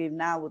 Because we're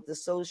now with the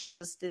social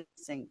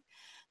distancing.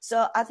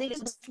 So I think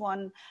this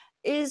one,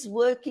 is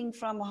working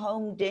from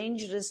home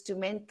dangerous to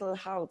mental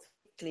health?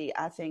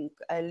 I think,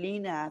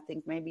 Lene, I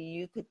think maybe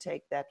you could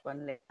take that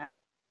one, Lene.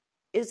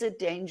 Is it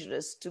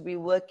dangerous to be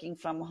working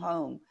from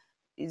home?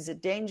 Is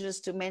it dangerous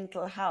to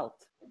mental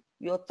health?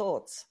 Your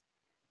thoughts?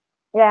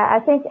 Yeah,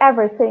 I think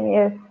everything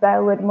is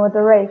with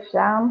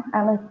moderation,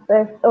 and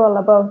it's all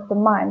about the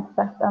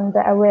mindset and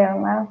the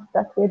awareness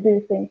that we do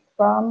things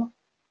from.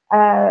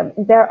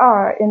 There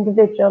are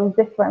individual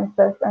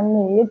differences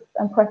and needs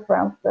and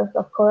preferences,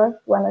 of course,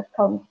 when it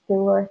comes to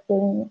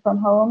working from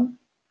home.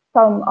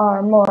 Some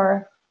are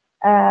more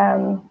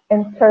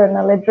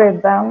internally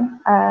driven.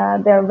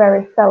 They're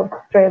very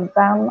self-driven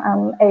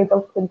and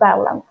able to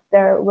balance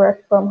their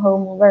work from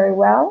home very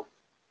well,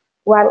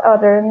 while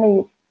others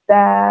need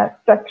the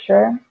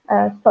structure,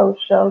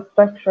 social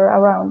structure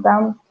around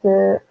them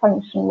to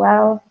function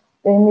well.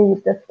 They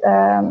need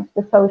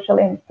the social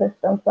interest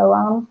and so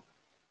on.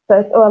 So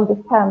it all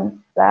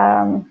depends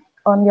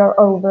on your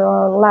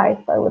overall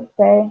life, I would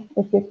say,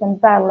 if you can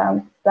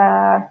balance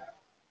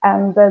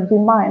and be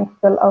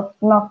mindful of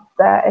not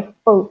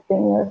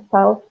exposing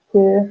yourself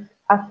to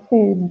a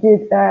too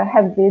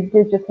heavy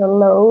digital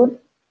load,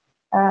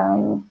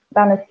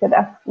 then it could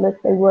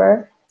absolutely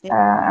work.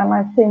 And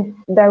I think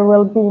there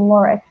will be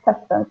more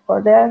acceptance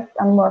for this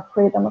and more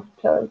freedom of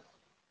choice.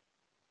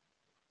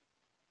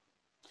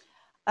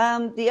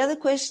 The other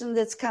question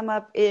that's come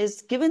up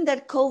is, given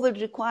that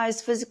COVID requires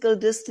physical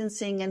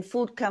distancing and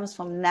food comes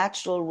from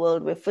natural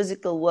world where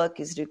physical work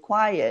is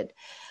required,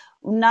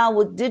 now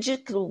with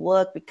digital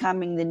work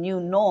becoming the new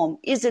norm,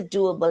 is it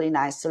doable in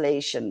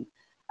isolation?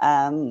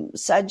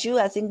 Shaju,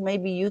 I think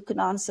maybe you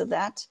can answer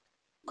that.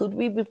 Could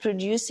we be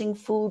producing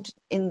food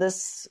in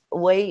this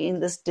way, in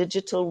this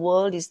digital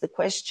world, is the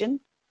question.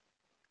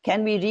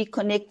 Can we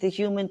reconnect the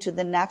human to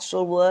the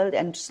natural world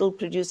and still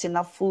produce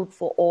enough food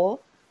for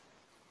all?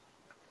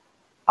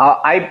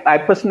 I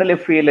personally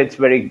feel it's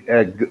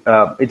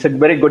it's a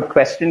very good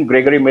question,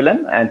 Gregory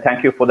Millen, and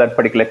thank you for that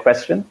particular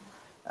question.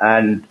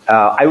 And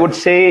I would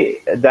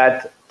say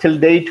that till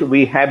date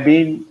we have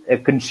been a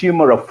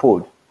consumer of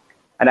food,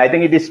 and I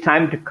think it is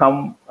time to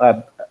come.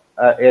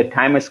 A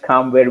time has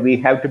come where we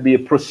have to be a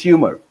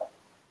prosumer,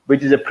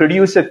 which is a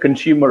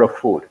producer-consumer of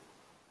food.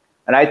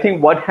 And I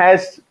think what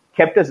has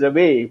kept us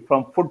away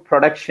from food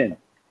production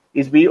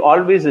is we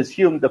always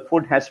assume the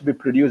food has to be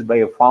produced by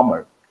a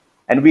farmer.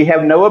 And we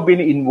have never been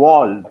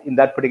involved in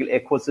that particular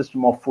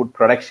ecosystem of food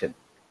production.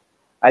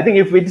 I think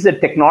if it is a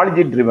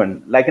technology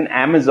driven, like an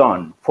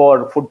Amazon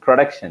for food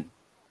production,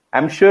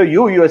 I'm sure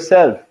you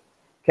yourself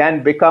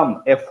can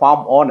become a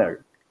farm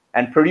owner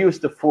and produce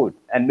the food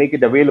and make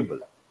it available.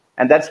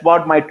 And that's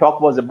what my talk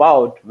was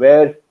about,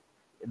 where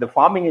the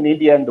farming in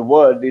India and the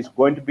world is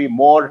going to be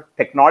more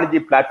technology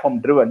platform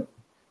driven,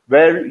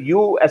 where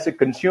you as a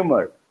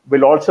consumer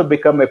will also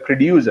become a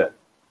producer.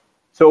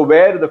 So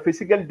where the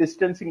physical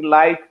distancing,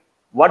 like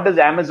what does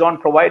Amazon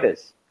provide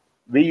us?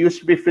 We used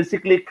to be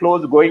physically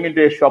close, going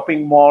into a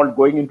shopping mall,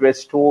 going into a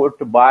store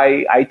to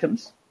buy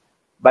items.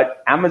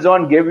 But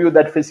Amazon gave you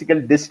that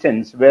physical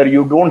distance where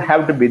you don't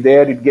have to be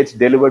there, it gets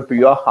delivered to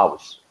your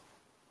house.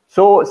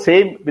 So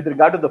same with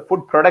regard to the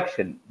food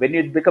production. When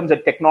it becomes a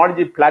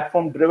technology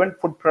platform-driven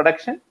food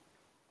production,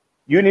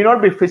 you need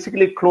not be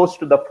physically close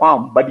to the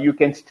farm, but you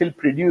can still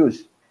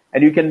produce,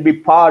 and you can be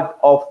part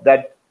of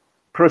that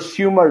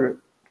prosumer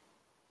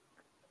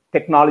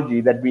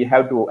technology that we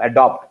have to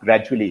adopt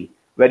gradually,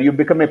 where you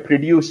become a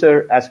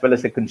producer as well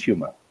as a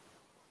consumer.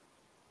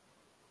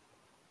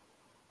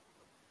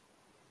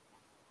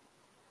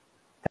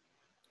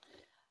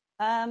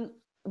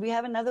 We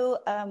have another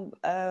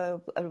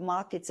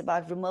remark. It's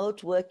about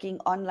remote working,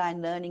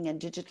 online learning, and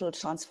digital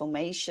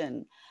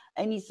transformation.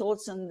 Any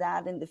thoughts on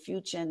that in the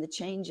future and the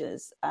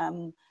changes?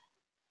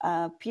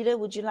 Peter,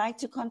 would you like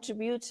to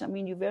contribute? I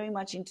mean, you're very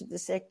much into the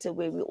sector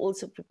where we're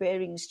also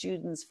preparing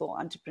students for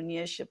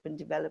entrepreneurship and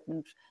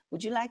development.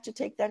 Would you like to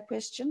take that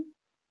question?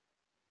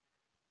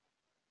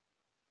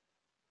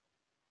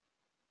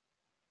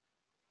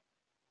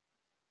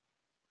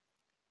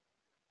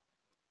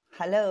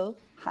 Hello.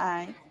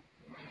 Hi.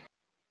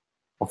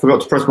 I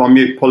forgot to press my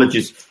mute.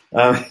 Apologies.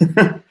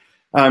 The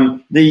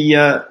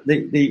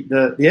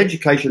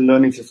education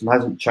learning system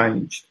hasn't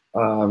changed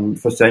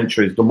for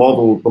centuries. The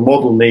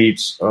model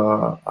needs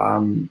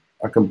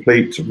a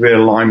complete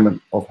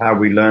realignment of how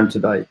we learn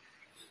today.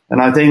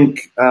 And I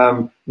think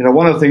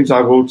one of the things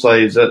I will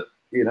say is that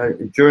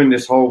during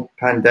this whole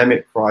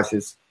pandemic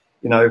crisis,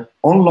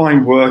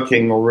 online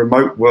working or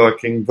remote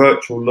working,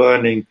 virtual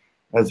learning,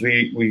 as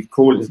we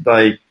call it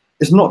today,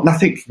 is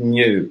nothing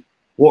new.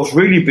 What's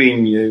really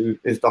been new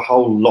is the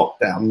whole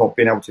lockdown, not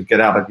being able to get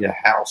out of your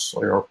house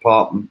or your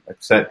apartment,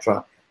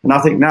 etc. And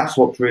I think that's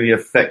what's really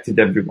affected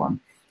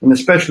everyone. And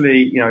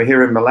especially,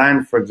 here in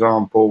Milan, for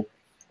example,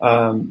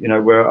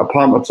 where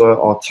apartments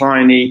are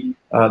tiny,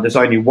 there's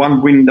only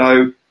one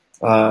window,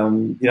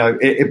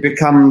 it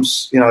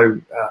becomes,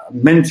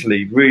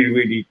 mentally really,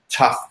 really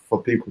tough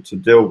for people to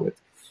deal with.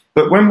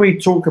 But when we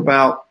talk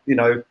about,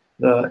 the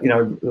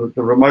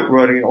remote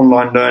learning,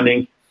 online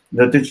learning,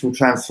 the digital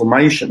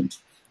transformations,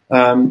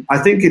 I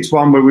think it's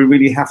one where we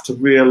really have to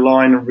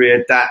realign and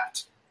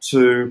readapt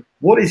to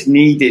what is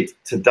needed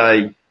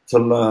today to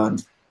learn,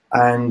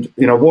 and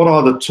what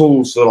are the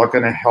tools that are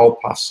going to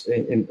help us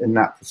in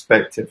that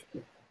perspective.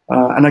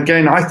 And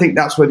again, I think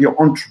that's where the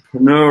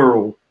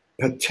entrepreneurial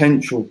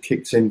potential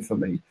kicks in for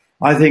me.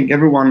 I think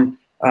everyone,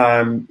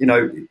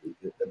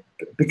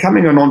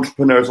 becoming an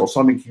entrepreneur is not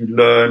something you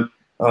learn,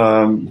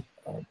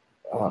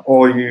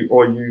 or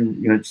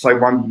you say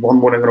one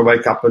morning I'm going to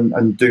wake up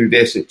and do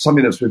this. It's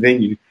something that's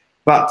within you.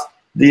 But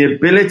the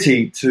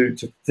ability to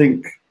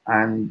think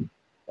and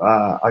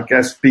I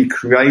guess be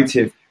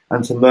creative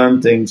and to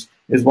learn things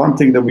is one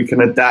thing that we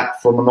can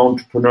adapt from an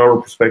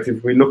entrepreneurial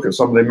perspective. We look at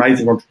some of the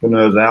amazing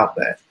entrepreneurs out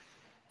there.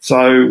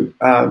 So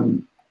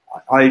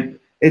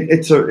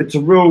it's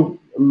a real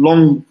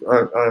long.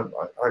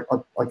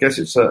 I guess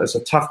it's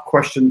a tough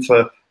question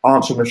to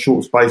answer in a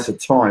short space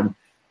of time.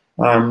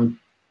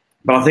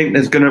 But I think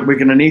we're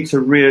gonna need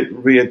to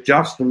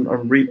readjust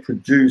and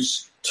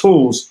reproduce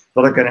tools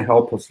that are going to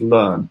help us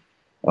learn.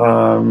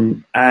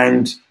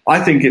 And I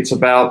think it's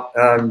about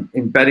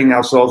embedding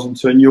ourselves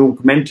into a new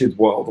augmented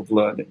world of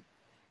learning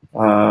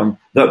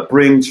that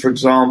brings, for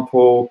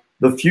example,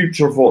 the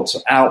future of what's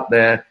out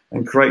there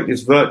and create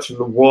this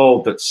virtual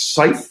world that's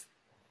safe,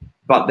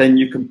 but then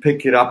you can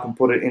pick it up and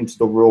put it into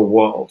the real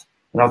world.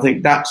 And I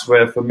think that's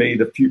where, for me,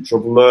 the future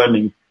of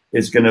learning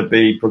is going to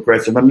be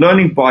progressive. And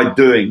learning by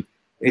doing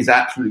is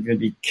absolutely going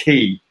to be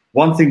key.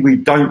 One thing we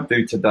don't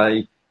do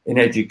today in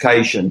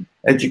education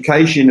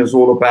is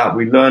all about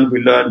we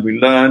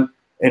learn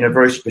in a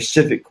very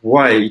specific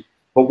way,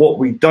 but what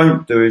we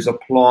don't do is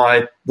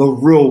apply the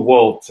real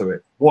world to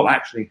it, what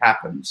actually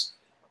happens.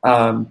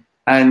 And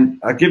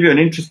I'll give you an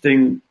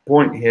interesting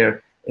point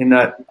here in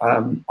that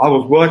I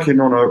was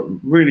working on a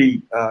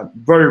really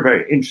very,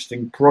 very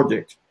interesting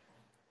project,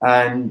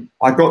 and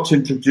I got to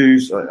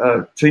introduce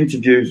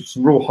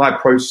some real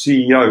high-pro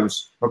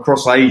CEOs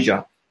across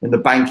Asia in the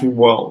banking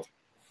world.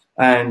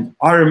 And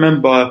I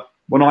remember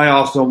when I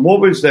asked them what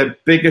was their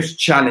biggest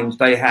challenge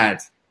they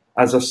had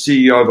as a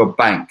CEO of a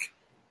bank,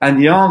 and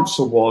the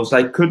answer was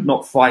they could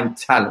not find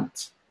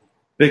talent,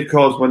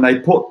 because when they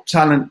put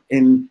talent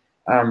in,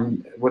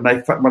 when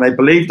they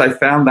believed they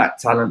found that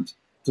talent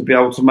to be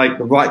able to make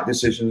the right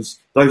decisions,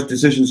 those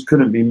decisions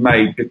couldn't be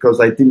made because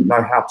they didn't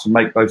know how to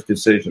make those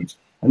decisions.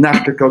 And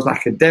that's because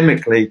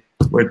academically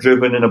we're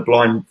driven in a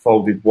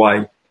blindfolded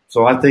way.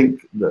 So I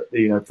think that,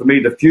 for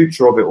me, the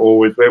future of it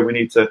all is where we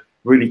need to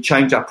really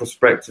change our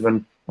perspective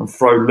and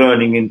throw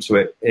learning into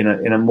it in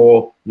a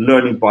more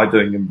learning by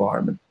doing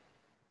environment.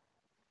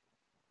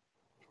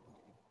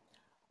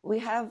 We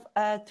have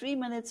 3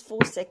 minutes,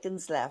 4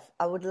 seconds left.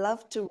 I would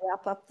love to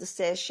wrap up the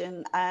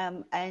session,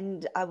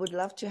 and I would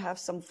love to have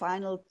some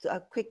final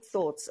quick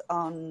thoughts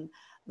on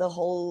the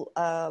whole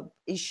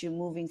issue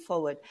moving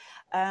forward.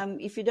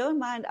 If you don't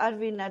mind,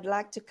 Arvind, I'd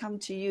like to come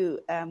to you.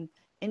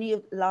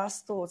 Any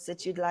last thoughts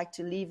that you'd like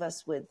to leave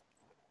us with,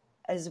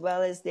 as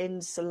well as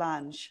then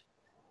Solange?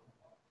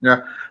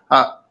 Yeah,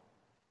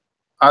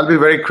 I'll be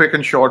very quick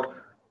and short.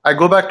 I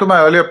go back to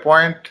my earlier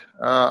point.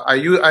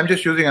 I'm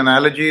just using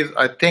analogies.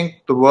 I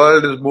think the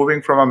world is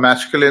moving from a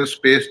masculine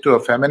space to a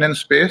feminine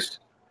space.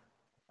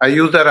 I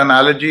use that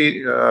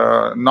analogy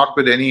not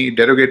with any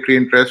derogatory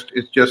interest.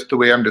 It's just the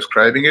way I'm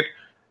describing it.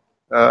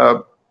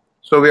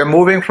 So we are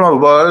moving from a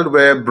world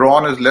where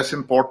brawn is less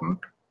important.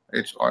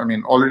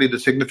 Already the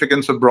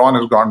significance of brawn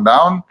has gone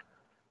down.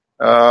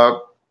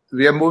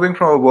 We are moving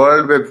from a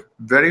world where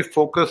very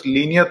focused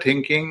linear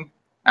thinking,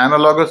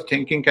 analogous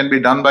thinking can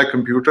be done by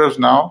computers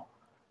now.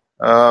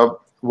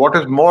 what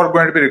is more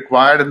going to be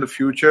required in the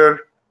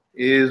future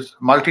is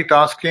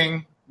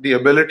multitasking, the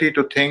ability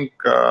to think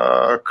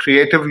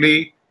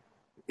creatively,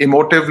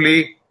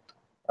 emotively.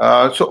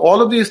 So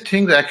all of these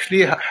things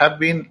actually have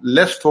been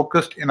less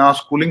focused in our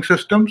schooling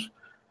systems.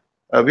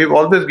 We've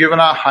always given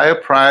a higher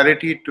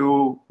priority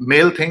to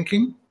male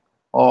thinking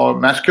or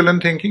masculine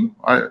thinking.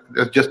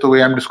 That's just the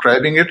way I'm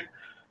describing it.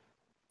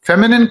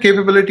 Feminine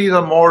capabilities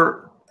are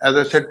more, as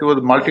I said,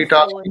 towards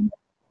multitasking,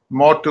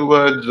 more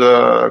towards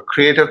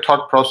creative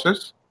thought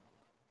process.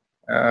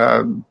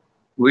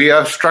 We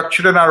are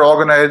structured in our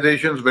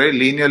organizations very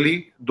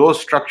linearly. Those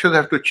structures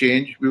have to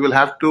change. We will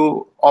have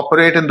to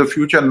operate in the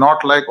future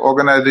not like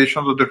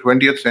organizations of the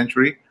 20th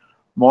century,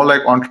 more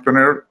like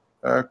entrepreneur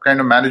kind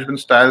of management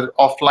styles,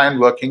 offline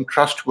working,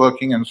 trust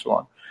working, and so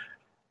on.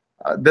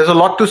 There's a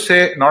lot to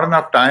say, not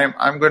enough time.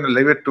 I'm going to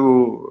leave it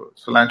to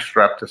Solange to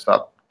wrap this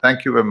up.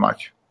 Thank you very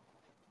much.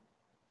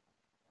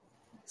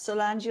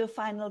 Solange, your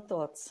final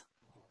thoughts.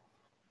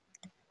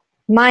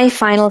 My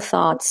final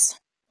thoughts.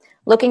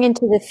 Looking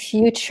into the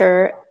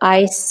future,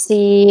 I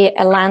see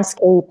a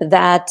landscape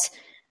that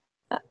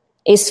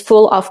is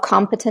full of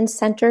competence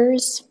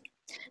centers.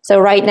 So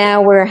right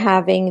now we're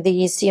having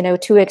these,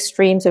 two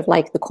extremes of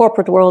like the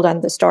corporate world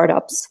and the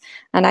startups.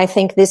 And I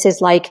think this is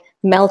like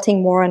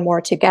melting more and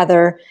more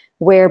together,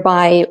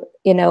 whereby,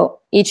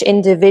 each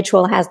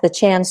individual has the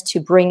chance to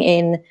bring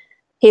in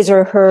his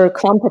or her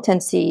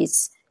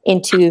competencies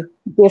into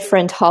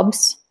different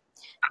hubs.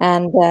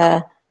 And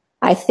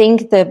I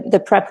think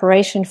the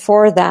preparation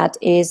for that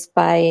is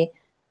by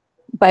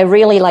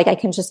really, like, I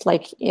can just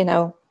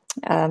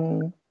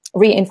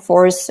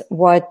reinforce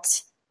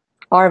what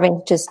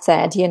Arvind just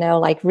said,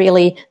 like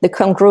really the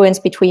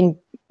congruence between,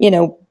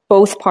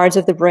 both parts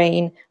of the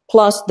brain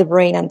plus the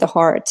brain and the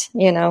heart,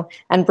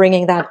 and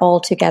bringing that all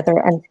together.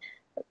 And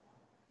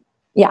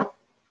yeah,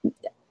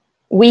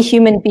 we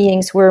human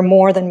beings, we're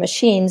more than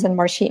machines, and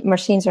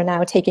machines are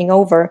now taking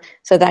over.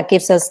 So that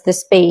gives us the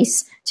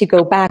space to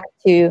go back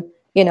to,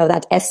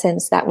 that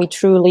essence that we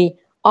truly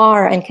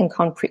are and can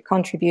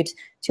contribute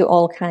to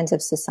all kinds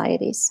of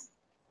societies.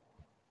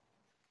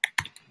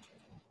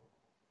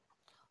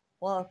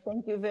 Well,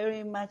 thank you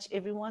very much,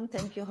 everyone.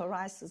 Thank you,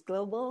 Horizons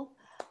Global.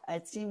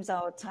 It seems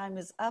our time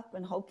is up,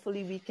 and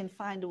hopefully we can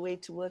find a way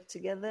to work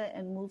together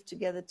and move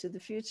together to the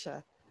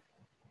future.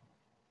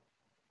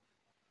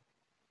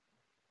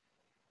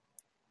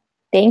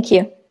 Thank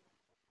you.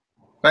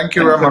 Thank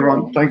you,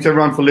 everyone. Thanks,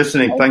 everyone, for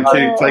listening. Thank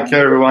you. Take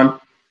care, everyone.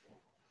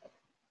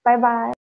 Bye-bye.